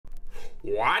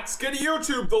What's good,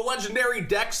 YouTube? The legendary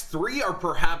decks 3 are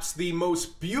perhaps the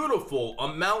most beautiful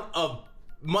amount of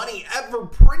money ever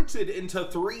printed into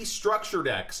 3 structure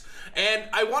decks. And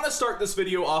I want to start this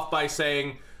video off by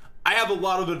saying I have a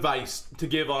lot of advice to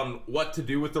give on what to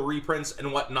do with the reprints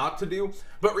and what not to do.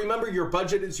 But remember, your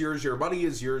budget is yours, your money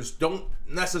is yours. Don't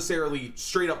necessarily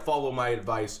straight up follow my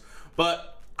advice.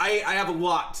 But I have a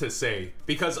lot to say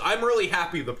because I'm really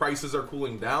happy the prices are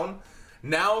cooling down.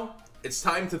 Now, it's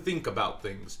time to think about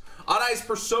things. Odd Eyes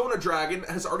Persona Dragon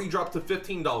has already dropped to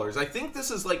 $15. I think this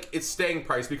is like its staying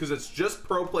price because it's just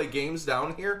Pro Play Games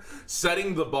down here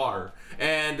setting the bar.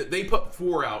 And they put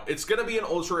 4 out. It's going to be an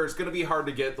ultra rare. It's going to be hard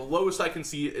to get. The lowest I can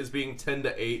see is being 10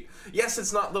 to 8. Yes,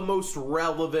 it's not the most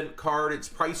relevant card. Its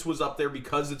price was up there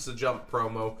because it's a jump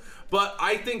promo. But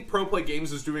I think Pro Play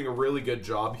Games is doing a really good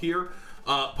job here.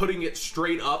 Putting it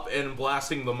straight up and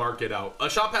blasting the market out. A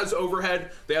shop has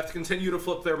overhead. They have to continue to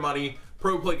flip their money.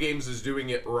 Pro Play Games is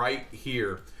doing it right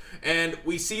here. And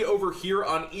we see over here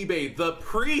on eBay, the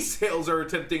pre-sales are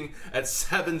attempting at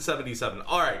 $777.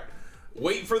 All right,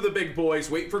 wait for the big boys.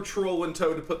 Wait for Troll and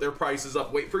Toad to put their prices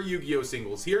up. Wait for Yu-Gi-Oh!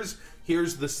 Singles.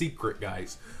 Here's the secret,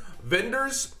 guys.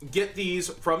 Vendors get these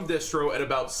from Distro at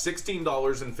about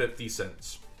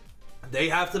 $16.50. They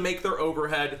have to make their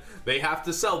overhead. They have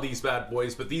to sell these bad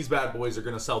boys, but these bad boys are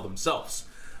going to sell themselves.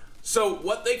 So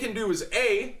what they can do is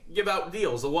A, give out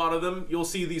deals. A lot of them, you'll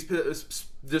see these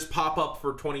just pop up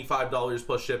for $25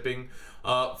 plus shipping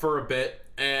for a bit,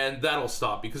 and that'll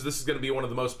stop because this is going to be one of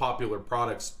the most popular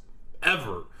products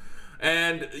ever.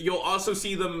 And you'll also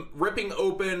see them ripping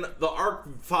open the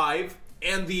Arc 5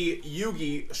 and the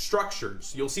Yugi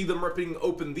structures. You'll see them ripping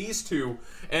open these two,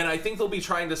 and I think they'll be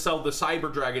trying to sell the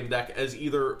Cyber Dragon deck as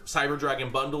either Cyber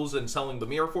Dragon bundles and selling the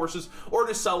Mirror Forces, or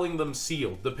just selling them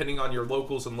sealed, depending on your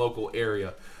locals and local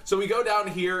area. So we go down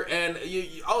here, and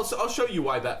I'll show you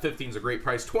why that 15 is a great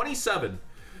price. $27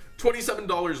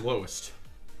 lowest.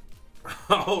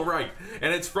 All right,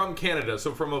 and it's from Canada,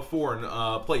 so from a foreign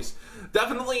place.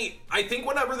 Definitely, I think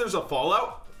whenever there's a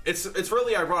fallout, it's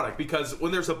really ironic because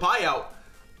when there's a buyout,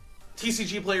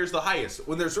 TCG player's the highest.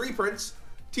 When there's reprints,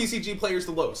 TCG player's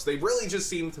the lowest. They really just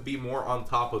seem to be more on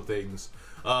top of things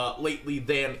lately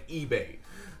than eBay.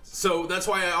 So that's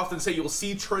why I often say you'll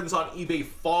see trends on eBay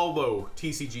follow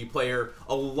TCG player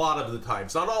a lot of the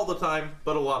times. Not all the time,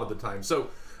 but a lot of the time. So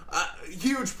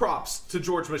huge props to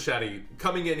George Machete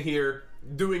coming in here,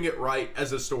 doing it right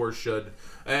as a store should.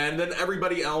 And then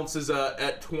everybody else is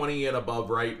at 20 and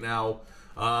above right now.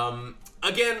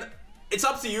 Again, it's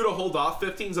up to you to hold off.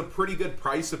 15 is a pretty good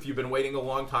price if you've been waiting a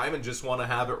long time and just want to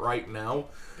have it right now.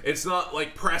 It's not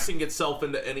like pressing itself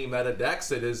into any meta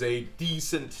decks. It is a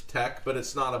decent tech, but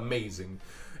it's not amazing.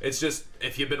 It's just,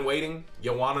 if you've been waiting,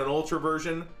 you want an ultra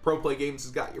version, Pro Play Games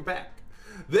has got your back.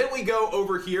 Then we go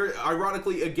over here.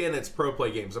 Ironically, again, it's Pro Play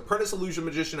Games. Apprentice Illusion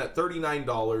Magician at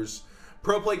 $39.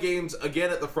 Pro Play Games, again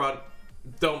at the front.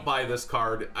 Don't buy this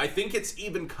card. I think it's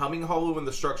even coming hollow in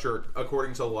the structure,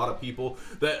 according to a lot of people,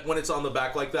 that when it's on the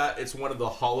back like that, it's one of the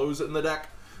hollows in the deck.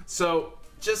 So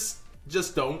just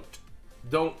don't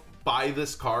buy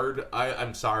this card.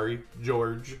 I'm sorry,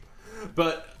 George,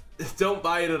 but don't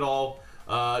buy it at all.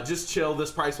 Just chill. This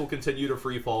price will continue to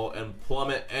free fall and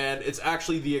plummet, and it's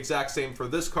actually the exact same for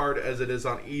this card as it is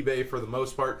on eBay for the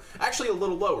most part. Actually a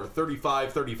little lower,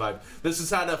 $35. This has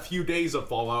had a few days of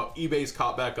fallout. eBay's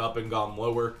caught back up and gone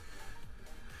lower.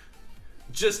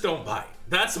 Just don't buy.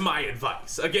 That's my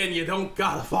advice. Again, you don't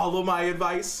gotta follow my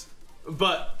advice,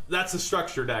 but that's a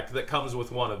structure deck that comes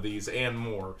with one of these and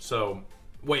more. So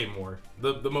way more.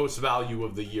 The most value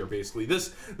of the year, basically.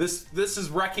 This is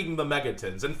wrecking the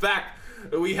Megatons. In fact,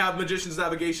 we have Magician's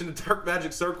Navigation and Dark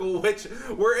Magic Circle, which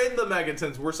we're in the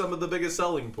Megatons. We're some of the biggest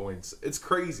selling points. It's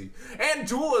crazy. And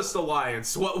Duelist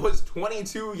Alliance, what was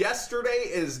 22 yesterday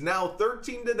is now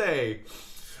 13 today.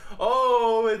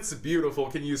 Oh, it's beautiful.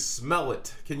 Can you smell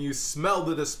it? Can you smell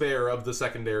the despair of the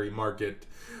secondary market?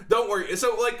 Don't worry.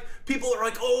 So, like, people are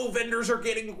like, oh, vendors are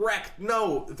getting wrecked.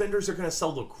 No, vendors are going to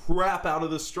sell the crap out of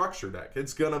the structure deck.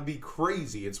 It's going to be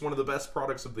crazy. It's one of the best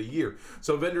products of the year.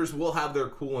 So vendors will have their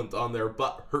coolant on their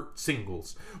butt hurt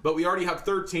singles. But we already have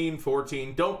 13,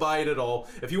 14. Don't buy it at all.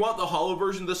 If you want the hollow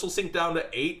version, this will sink down to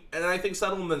 8. And I think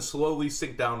settle and then slowly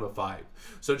sink down to 5.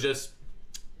 So just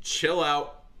chill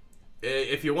out.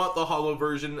 If you want the hollow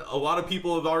version, a lot of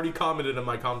people have already commented in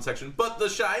my comment section, but the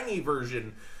shiny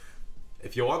version,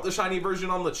 if you want the shiny version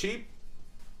on the cheap,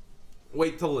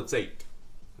 wait till it's 8.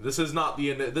 This is not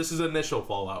this is initial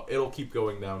fallout. It'll keep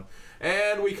going down.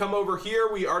 And we come over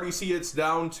here, we already see it's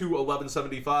down to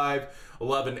 1175,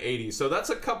 1180. So that's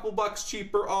a couple bucks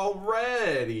cheaper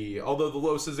already. Although the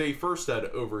Los is a first ed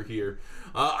over here.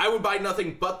 I would buy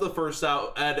nothing but the first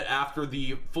ed after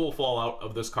the full fallout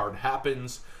of this card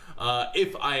happens.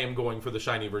 If I am going for the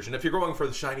shiny version. If you're going for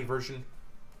the shiny version,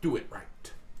 do it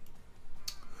right.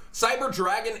 Cyber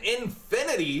Dragon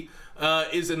Infinity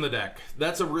is in the deck.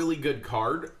 That's a really good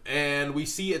card, and we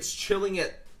see it's chilling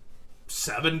at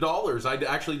 $7. I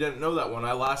actually didn't know that one.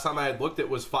 Last time I had looked, it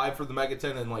was $5 for the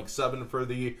Megaton and like $7 for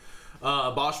the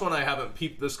Bosch one. I haven't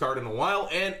peeped this card in a while,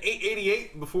 and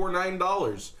 $8.88 before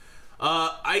 $9.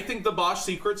 I think the Bosch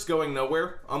Secret's going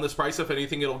nowhere on this price. If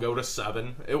anything, it'll go to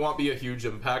 $7. It won't be a huge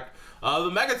impact.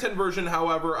 The Megaton version,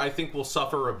 however, I think will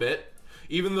suffer a bit.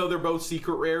 Even though they're both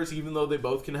secret rares, even though they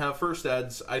both can have first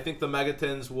eds, I think the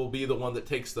Megatons will be the one that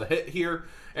takes the hit here,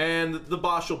 and the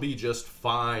Bosch will be just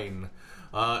fine.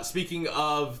 Speaking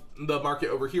of the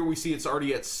market over here, we see it's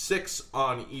already at 6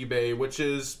 on eBay, which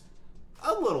is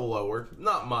a little lower,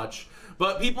 not much.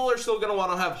 But people are still going to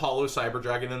want to have Holo Cyber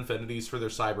Dragon Infinities for their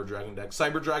Cyber Dragon decks.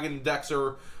 Cyber Dragon decks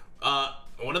are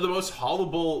one of the most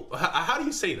hollowable, how do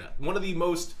you say that? One of the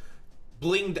most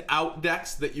blinged out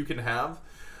decks that you can have.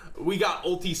 We got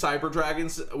Ulti Cyber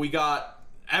Dragons. We got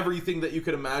everything that you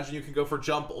could imagine. You can go for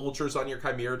jump ultras on your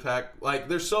Chimera tech. Like,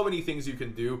 there's so many things you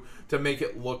can do to make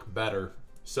it look better.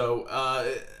 So,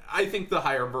 I think the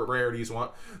higher rarities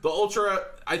want. The ultra,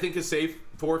 I think, is safe,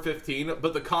 $4.15,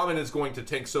 but the common is going to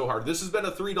tank so hard. This has been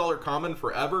a $3 common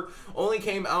forever. Only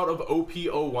came out of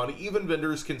OP01. Even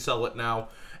vendors can sell it now.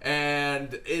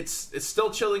 And it's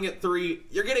still chilling at 3.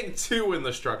 You're getting 2 in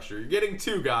the structure. You're getting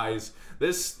 2 guys.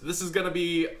 This is going to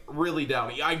be really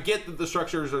down. I get that the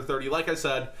structures are 30. Like I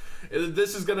said,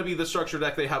 this is going to be the structure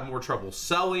deck they have more trouble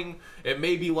selling. It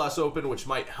may be less open, which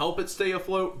might help it stay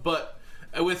afloat, but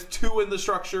with 2 in the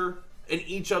structure, in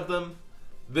each of them,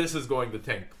 this is going to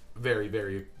tank very,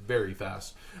 very, very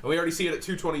fast. And we already see it at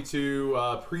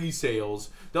 222 pre-sales.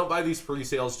 Don't buy these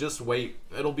pre-sales, just wait.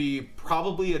 It'll be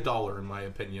probably $1 in my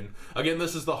opinion. Again,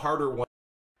 this is the harder one.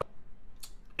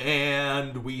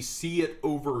 And we see it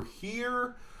over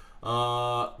here, the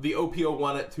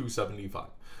OP01 at 275.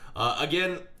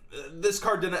 Again, this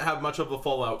card didn't have much of a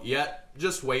fallout yet.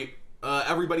 Just wait.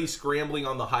 Everybody's scrambling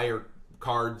on the higher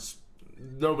cards.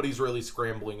 Nobody's really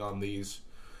scrambling on these.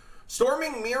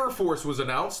 Storming Mirror Force was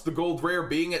announced, the gold rare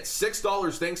being at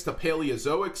 $6 thanks to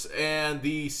Paleozoics, and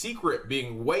the secret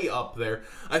being way up there.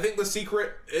 I think the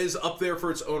secret is up there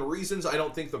for its own reasons. I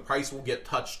don't think the price will get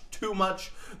touched too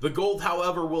much. The gold,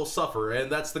 however, will suffer,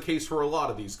 and that's the case for a lot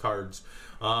of these cards.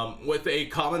 With a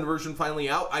common version finally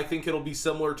out, I think it'll be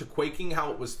similar to Quaking,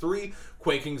 how it was 3.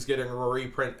 Quaking's getting a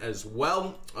reprint as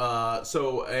well.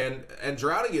 And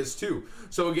Drowning is too.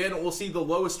 So again, we'll see the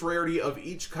lowest rarity of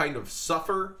each kind of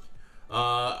suffer.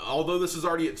 Although this is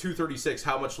already at 236,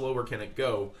 how much lower can it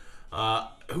go?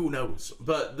 Who knows?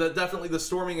 But definitely the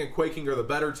Storming and Quaking are the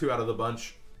better 2 out of the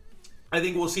bunch. I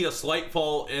think we'll see a slight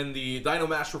fall in the Dino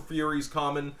Master Furies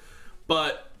common,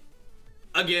 but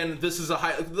again, this is a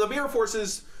high. The Mirror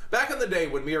Forces, back in the day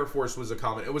when Mirror Force was a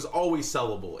common, it was always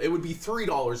sellable. It would be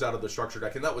 $3 out of the structure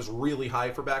deck, and that was really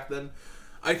high for back then.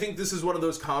 I think this is one of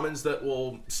those commons that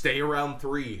will stay around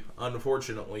 3,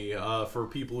 unfortunately, for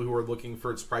people who are looking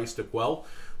for its price to quell.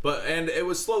 And it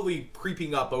was slowly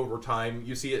creeping up over time.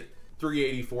 You see it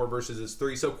 384 versus its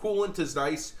 3. So Coolant is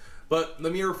nice, but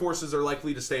the Mirror Forces are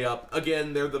likely to stay up.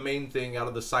 Again, they're the main thing out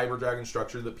of the Cyber Dragon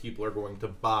structure that people are going to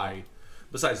buy,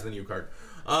 besides the new card.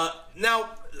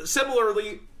 Now,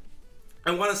 similarly,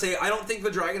 I want to say I don't think the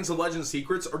Dragons of Legend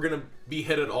Secrets are going to be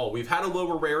hit at all. We've had a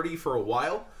lower rarity for a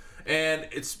while, and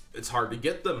it's hard to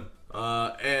get them,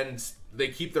 and they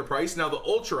keep their price. Now the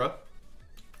Ultra,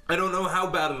 I don't know how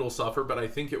bad it'll suffer, but I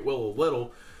think it will a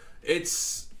little.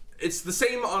 It's the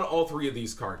same on all 3 of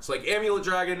these cards. Like Amulet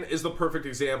Dragon is the perfect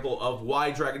example of why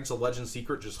Dragons of Legend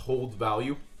Secret just hold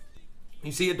value.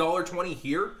 You see $1.20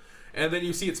 here, and then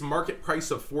you see its market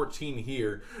price of 14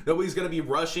 here. Nobody's going to be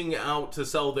rushing out to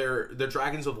sell their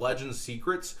Dragons of Legend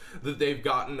Secrets that they've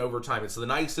gotten over time. It's the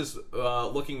nicest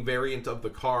looking variant of the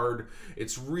card.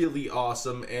 It's really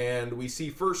awesome, and we see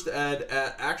first ed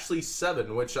at actually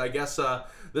 7, which I guess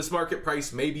this market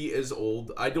price maybe is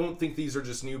old. I don't think these are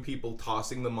just new people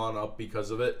tossing them on up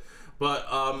because of it, but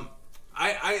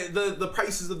the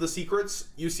prices of the secrets,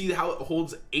 you see how it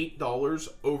holds $8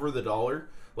 over the dollar.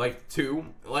 Like 2,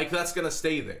 like that's gonna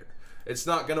stay there. It's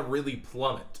not gonna really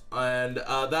plummet, and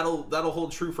that'll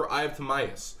hold true for Eye of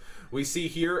Timaeus. We see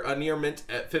here a near mint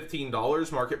at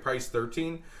 $15, market price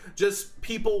 13. Just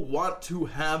people want to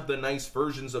have the nice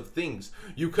versions of things.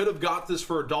 You could have got this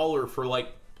for $1 for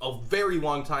like a very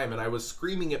long time, and I was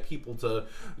screaming at people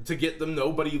to get them.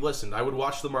 Nobody listened. I would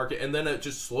watch the market, and then it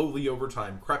just slowly over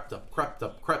time crept up.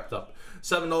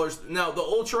 $7. Now the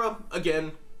Ultra,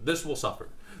 again, this will suffer.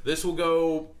 This will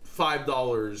go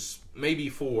 $5,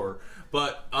 maybe $4,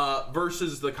 but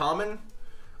versus the common,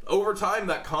 over time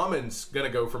that common's gonna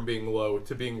go from being low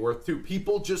to being worth $2.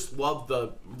 People just love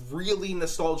the really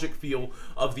nostalgic feel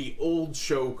of the old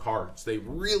show cards. They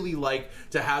really like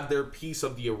to have their piece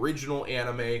of the original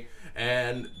anime,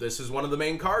 and this is one of the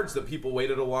main cards that people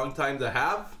waited a long time to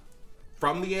have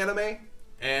from the anime,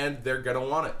 and they're gonna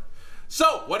want it.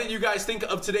 So, what did you guys think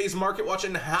of today's market watch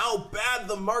and how bad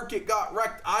the market got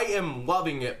wrecked? I am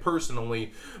loving it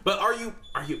personally, but are you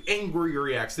angry or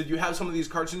reacts? Did you have some of these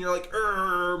cards and you're like,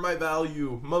 my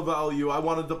value, I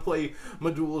wanted to play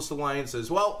my Duelist Alliances?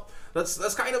 Well,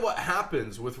 that's kind of what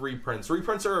happens with reprints.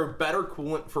 Reprints are a better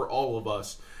coolant for all of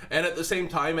us, and at the same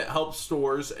time, it helps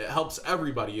stores, it helps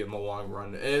everybody in the long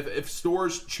run. If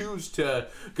stores choose to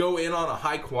go in on a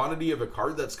high quantity of a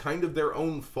card, that's kind of their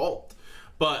own fault.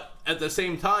 But at the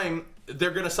same time,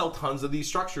 they're going to sell tons of these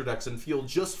structure decks and feel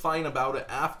just fine about it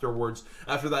afterwards,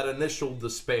 after that initial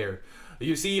despair.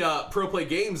 You see, Pro Play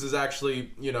Games is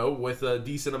actually, you know, with a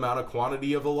decent amount of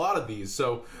quantity of a lot of these.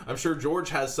 So I'm sure George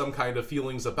has some kind of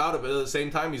feelings about it, but at the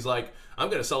same time, he's like, I'm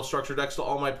going to sell structure decks to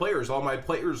all my players. All my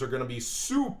players are going to be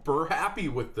super happy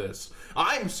with this.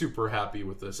 I'm super happy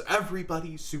with this.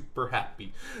 Everybody's super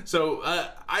happy. So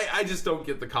I just don't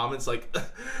get the comments like,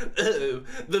 the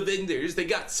vendors, they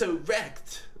got so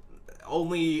wrecked.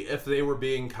 Only if they were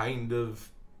being kind of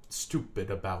stupid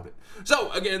about it.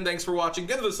 So again, thanks for watching.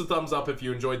 Give us a thumbs up if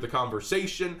you enjoyed the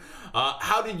conversation.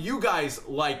 How did you guys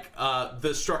like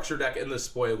the structure deck and the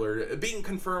spoiler being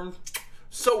confirmed?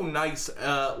 So nice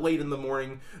late in the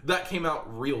morning. That came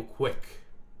out real quick.